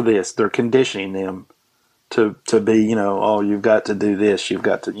for this. They're conditioning them to be, you've got to do this, you've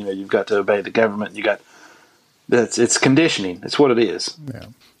got to obey the government. It's conditioning. It's what it is. Yeah.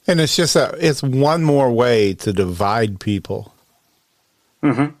 And it's just it's one more way to divide people.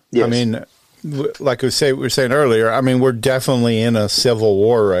 Mm-hmm. Yes. I mean, like we were saying earlier, I mean, we're definitely in a civil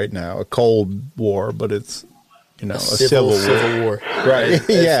war right now, a cold war, but it's a civil war. Right.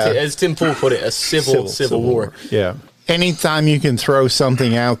 As Tim Pool put it, a civil war. Yeah. Anytime you can throw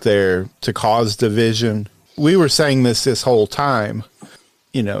something out there to cause division, we were saying this whole time.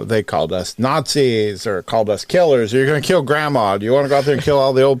 They called us Nazis or called us killers. You're going to kill grandma. Do you want to go out there and kill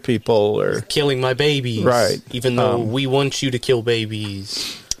all the old people? Or killing my babies. Right. Even though we want you to kill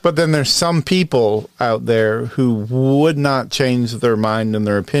babies. But then there's some people out there who would not change their mind and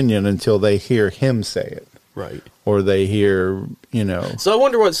their opinion until they hear him say it. Right. Or they hear, So I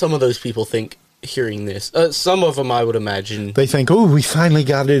wonder what some of those people think hearing this. Some of them, I would imagine. They think, oh, we finally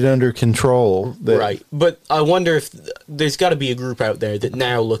got it under control. Right. But I wonder if there's got to be a group out there that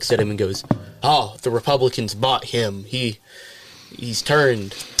now looks at him and goes, oh, the Republicans bought him. He's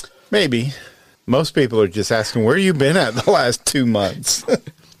turned. Maybe. Most people are just asking, where you been at the last 2 months?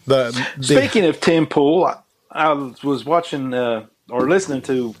 Speaking of Tim Pool, I was watching or listening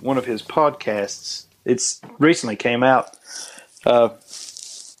to one of his podcasts. It's recently came out,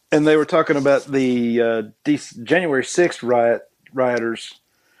 and they were talking about the January 6th rioters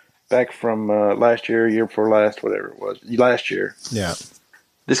back from last year before last, whatever it was, last year. Yeah,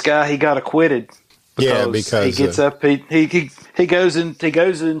 this guy, he got acquitted. Because he gets up, he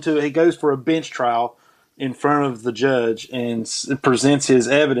goes for a bench trial in front of the judge and presents his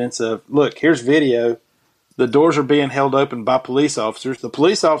evidence of, look, here's video. The doors are being held open by police officers. The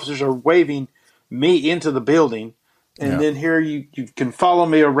police officers are waving me into the building, and then here you can follow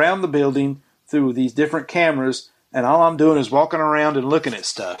me around the building through these different cameras, and all I'm doing is walking around and looking at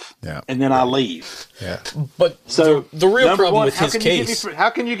stuff. Yeah. And then I leave. Yeah. But so the real problem with his case, how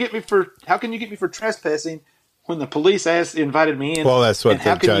can you get me for trespassing when the police invited me in? Well, that's what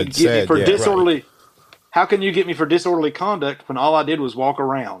the judge said. For disorderly. How can you get me for disorderly conduct when all I did was walk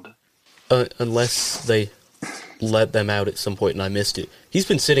around? Unless they let them out at some point and I missed it. He's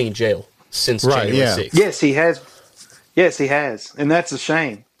been sitting in jail since January 6th. Yes, he has. Yes, he has. And that's a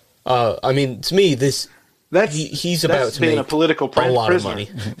shame. I mean, to me, he's about to make a political a lot prisoner. of money.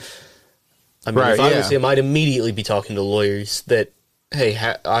 I mean, if I was him, I'd immediately be talking to lawyers that, hey,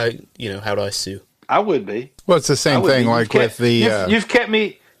 how do I sue? I would be. Well, it's the same thing with the... You've kept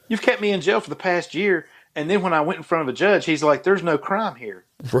me in jail for the past year, and then when I went in front of a judge, he's like, there's no crime here.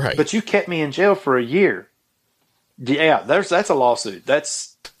 Right. But you kept me in jail for a year. Yeah, that's a lawsuit.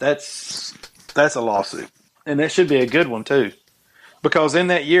 That's a lawsuit. And that should be a good one, too. Because in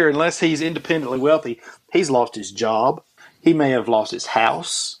that year, unless he's independently wealthy, he's lost his job. He may have lost his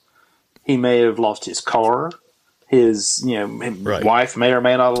house. He may have lost his car. His wife may or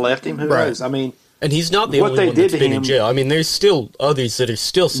may not have left him. Who knows? I mean, and he's not the only one that's been in jail. I mean, there's still others that are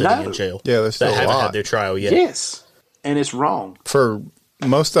still sitting in jail. Yeah, there's still that a haven't lot. had their trial yet. Yes, and it's wrong. For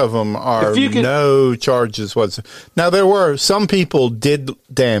most of them are no charges whatsoever. Now, there were some people did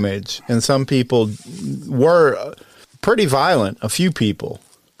damage, and some people were pretty violent. A few people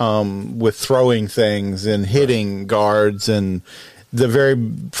with throwing things and hitting guards, and the very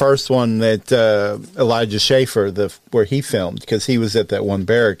first one that Elijah Schaefer, where he filmed, because he was at that one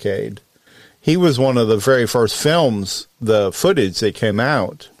barricade. He was one of the very first films, the footage that came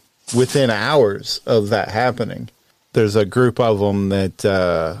out within hours of that happening. There's a group of them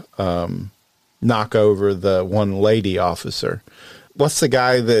that knock over the one lady officer. What's the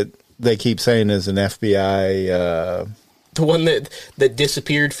guy that they keep saying is an FBI... the one that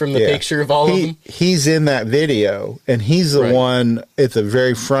disappeared from the picture of all of them? He's in that video, and he's the one at the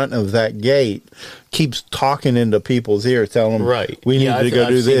very front of that gate, keeps talking into people's ear, telling them, we need to go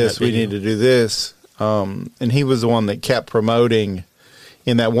do this, we need to do this. And he was the one that kept promoting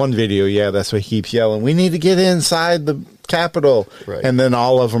in that one video, that's what he keeps yelling, we need to get inside the Capitol. Right. And then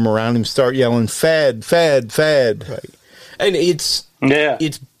all of them around him start yelling, Fed, Fed, Fed. Right. And it's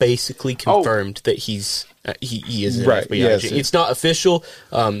basically confirmed that he is an FBI agent. It's not official.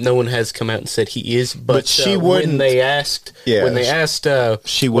 No one has come out and said he is. But she wouldn't. When they asked,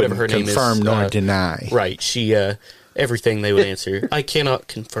 she wouldn't her name confirm is, nor deny. Right. She everything they would answer, I cannot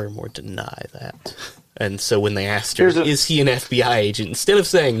confirm or deny that. And so when they asked her, is he an FBI agent? Instead of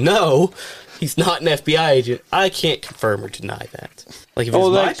saying no, he's not an FBI agent, I can't confirm or deny that. Like if it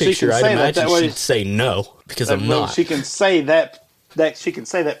was my picture, I'd imagine she'd say no because I'm not. She can say that she can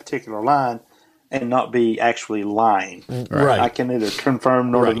say that particular line and not be actually lying. Right. I can neither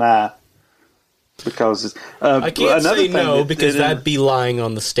confirm nor deny because I can't say no because that'd be lying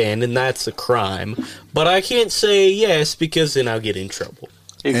on the stand and that's a crime. But I can't say yes because then I'll get in trouble.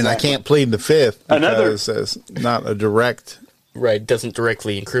 Exactly. And I can't plead the fifth because it's not a direct... Right, doesn't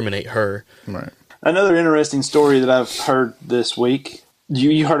directly incriminate her. Right. Another interesting story that I've heard this week,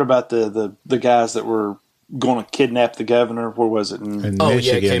 you heard about the guys that were going to kidnap the governor. Where was it? In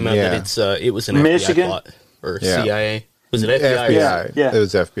Michigan, it came out that it was an FBI plot. Or CIA. Was it FBI? Yeah. It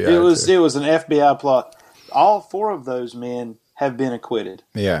was FBI. It was an FBI plot. All four of those men have been acquitted.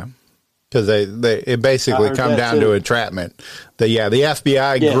 Yeah. Because it basically come down to entrapment. The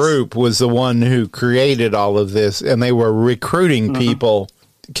FBI group was the one who created all of this, and they were recruiting people,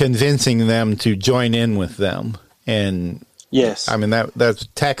 convincing them to join in with them. And I mean that's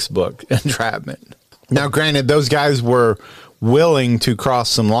textbook entrapment. Now, granted, those guys were willing to cross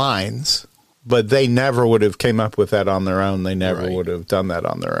some lines, but they never would have came up with that on their own. They never would have done that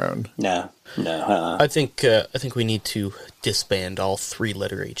on their own. No. I think we need to disband all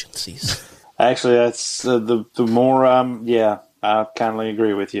three-letter agencies. Actually, that's the more I kindly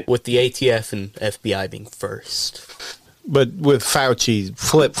agree with you. With the ATF and FBI being first. But with Fauci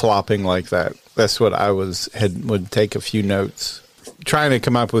flip-flopping like that, that's what I would take a few notes. Trying to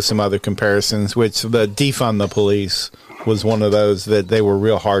come up with some other comparisons, which the defund the police was one of those that they were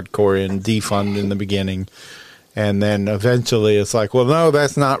real hardcore in, defund in the beginning. And then eventually it's like, well, no,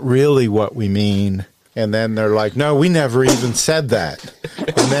 that's not really what we mean. And then they're like, no, we never even said that.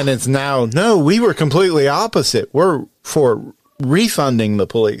 And then it's now, no, we were completely opposite. We're for refunding the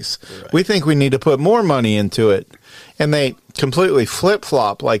police. Right. We think we need to put more money into it. And they completely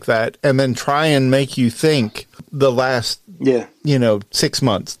flip-flop like that and then try and make you think the last, 6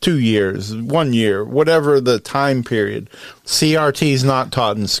 months, 2 years, 1 year, whatever the time period, CRT is not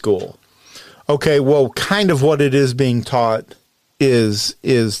taught in school. Okay, well, kind of what it is being taught is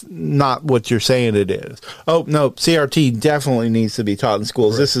not what you're saying it is. Oh, no, CRT definitely needs to be taught in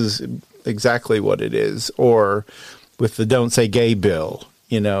schools. Right. This is exactly what it is. Or with the Don't Say Gay bill,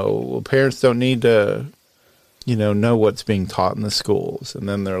 parents don't need to know what's being taught in the schools. And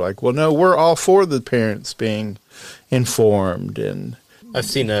then they're like, well, no, we're all for the parents being informed. And I've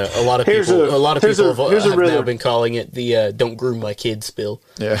seen a lot of people. A lot of people have now been calling it the "Don't Groom My Kids" bill.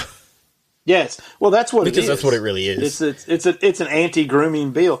 Yeah. Yes. Well, that's what it is. Because that's what it really is. It's an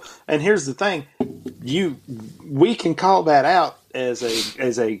anti-grooming bill. And here's the thing: we can call that out as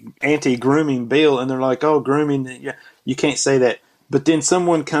a anti-grooming bill, and they're like, "Oh, grooming, you can't say that." But then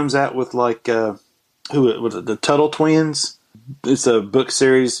someone comes out with like who was it? The Tuttle Twins. It's a book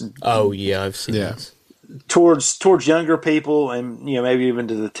series. Oh yeah, I've seen that. Towards younger people, and maybe even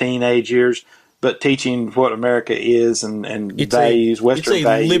to the teenage years. But teaching what America is and values, Western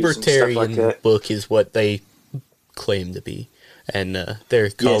values, libertarian and stuff like that. book is what they claim to be, and they're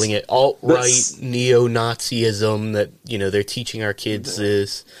calling it alt-right neo-Nazism. That they're teaching our kids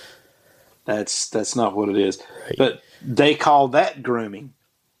this. That's not what it is. Right. But they call that grooming.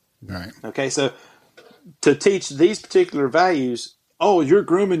 Right. Okay, so to teach these particular values, you're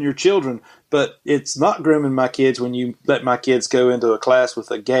grooming your children. But it's not grooming my kids when you let my kids go into a class with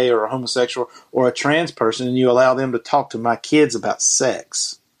a gay or a homosexual or a trans person and you allow them to talk to my kids about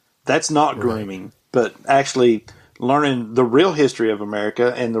sex. That's not grooming, but actually learning the real history of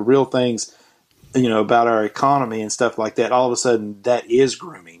America and the real things, about our economy and stuff like that. All of a sudden, that is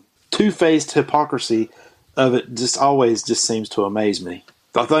grooming. Two-faced hypocrisy of it always seems to amaze me.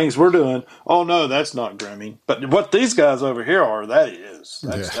 The things we're doing, no, that's not grooming. But what these guys over here are, that is.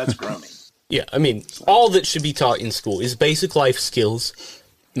 That's grooming. Yeah, I mean, all that should be taught in school is basic life skills,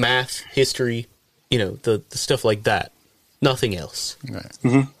 math, history, the stuff like that. Nothing else. Right.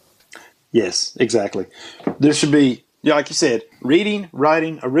 Mm-hmm. Yes, exactly. There should be, like you said, reading,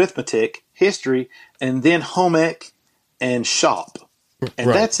 writing, arithmetic, history, and then home ec and shop. And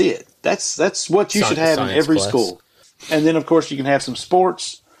that's it. That's what you should have in every school. And then, of course, you can have some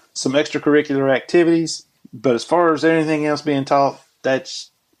sports, some extracurricular activities. But as far as anything else being taught, that's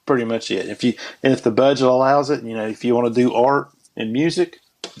pretty much it. If the budget allows it, if you want to do art and music,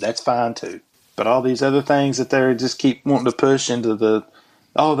 that's fine too. But all these other things that they just keep wanting to push into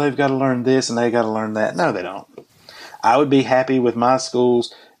they've got to learn this and they got to learn that. No, they don't. I would be happy with my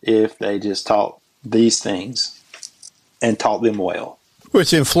schools if they just taught these things and taught them well.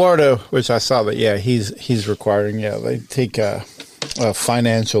 Which in Florida, which I saw that, he's requiring, they take a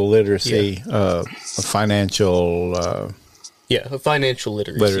financial literacy, a financial. A financial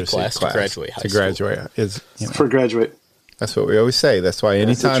literacy class to graduate high school. For graduate. That's what we always say. That's why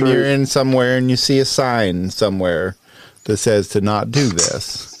anytime you're in somewhere and you see a sign somewhere that says to not do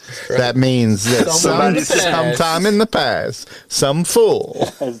this, that means that sometime in the past, some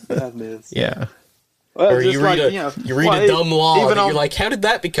fool. Yeah. Well, or you read a dumb law that you're like, how did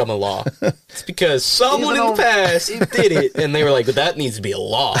that become a law? It's because someone in the past did it, and they were like, but that needs to be a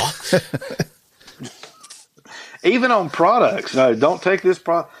law. Even on products, no, don't take this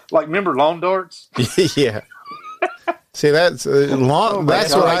product. Like, remember lawn darts? Yeah. See, that's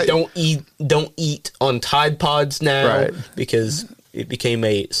that's what don't eat on Tide Pods now, because it became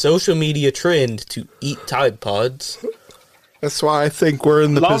a social media trend to eat Tide Pods. That's why I think we're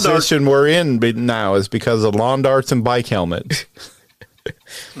in the position we're in now, is because of lawn darts and bike helmets.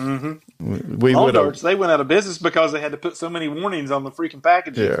 Mm-hmm. Lawn darts, they went out of business because they had to put so many warnings on the freaking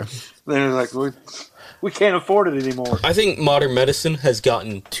packaging. Yeah. They're like, we can't afford it anymore. I think modern medicine has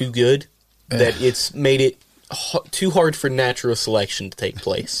gotten too good that it's made it too hard for natural selection to take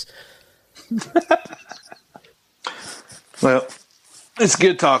place. Well, it's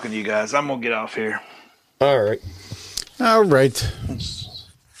good talking to you guys. I'm going to get off here. All right.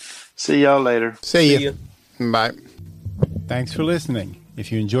 See y'all later. See you. Bye. Thanks for listening.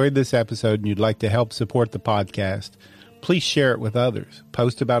 If you enjoyed this episode and you'd like to help support the podcast, please share it with others.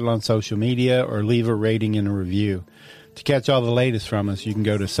 Post about it on social media or leave a rating and a review. To catch all the latest from us, you can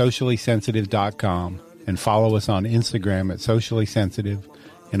go to sociallysensitive.com and follow us on Instagram at sociallysensitive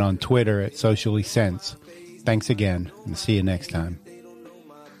and on Twitter at sociallysense. Thanks again, and see you next time.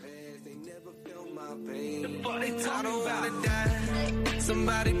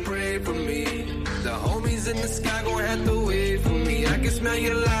 Somebody pray for me. The homies in the sky gon' have to wait for me. I can smell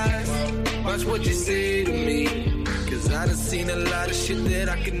your lies. Watch what you say to me. Cause I done seen a lot of shit that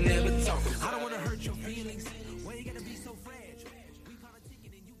I could never talk about. I don't wanna hurt your feelings. Why you gotta be so fragile?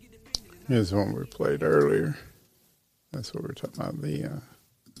 Here's one we played earlier. That's what we're talking about. The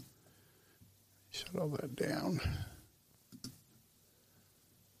shut all that down.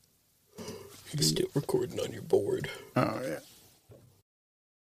 It's still recording on your board. Oh, yeah.